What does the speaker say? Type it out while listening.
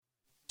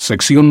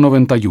Sección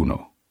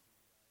 91.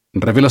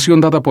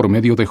 Revelación dada por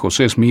medio de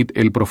José Smith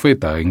el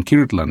profeta en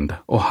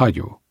Kirtland,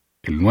 Ohio,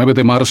 el 9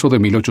 de marzo de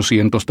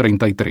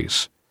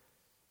 1833.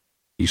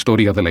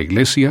 Historia de la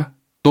Iglesia,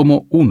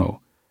 tomo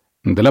 1,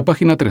 de la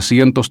página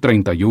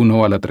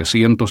 331 a la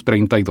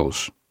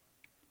 332.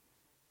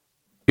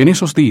 En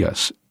esos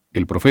días,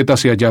 el profeta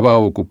se hallaba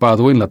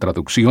ocupado en la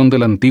traducción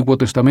del Antiguo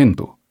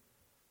Testamento.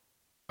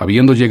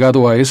 Habiendo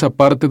llegado a esa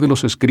parte de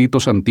los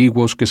escritos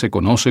antiguos que se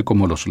conoce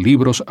como los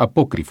libros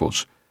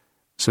apócrifos,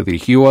 se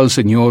dirigió al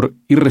Señor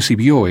y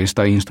recibió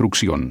esta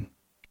instrucción.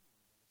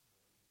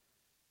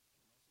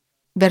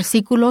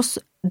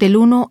 Versículos del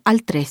 1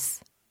 al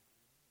 3.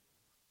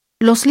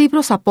 Los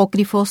libros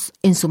apócrifos,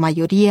 en su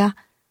mayoría,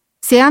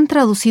 se han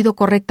traducido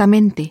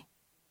correctamente,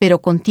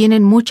 pero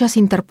contienen muchas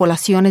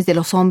interpolaciones de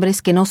los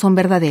hombres que no son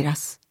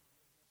verdaderas.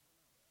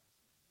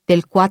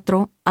 Del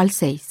 4 al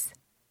 6.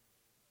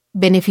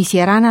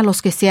 Beneficiarán a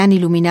los que sean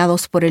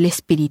iluminados por el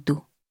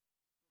Espíritu.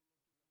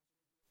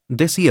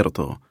 De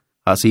cierto,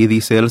 así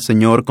dice el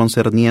Señor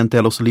concerniente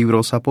a los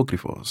libros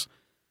apócrifos.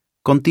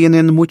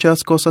 Contienen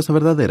muchas cosas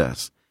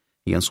verdaderas,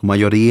 y en su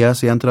mayoría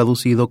se han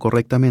traducido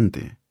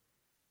correctamente.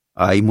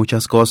 Hay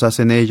muchas cosas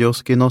en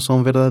ellos que no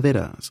son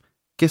verdaderas,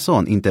 que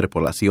son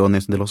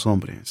interpolaciones de los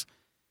hombres.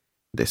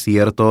 De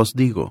cierto os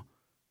digo,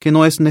 que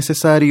no es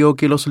necesario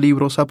que los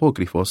libros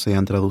apócrifos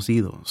sean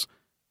traducidos.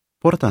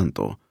 Por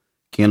tanto,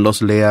 quien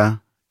los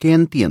lea, que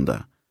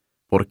entienda,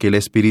 porque el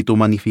Espíritu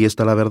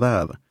manifiesta la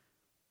verdad.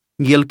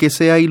 Y el que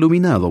sea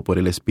iluminado por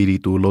el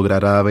Espíritu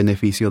logrará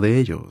beneficio de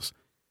ellos,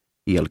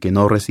 y el que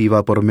no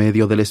reciba por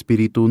medio del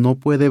Espíritu no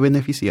puede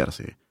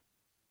beneficiarse.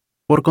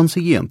 Por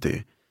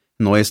consiguiente,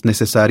 no es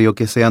necesario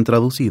que sean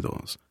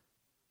traducidos.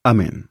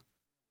 Amén.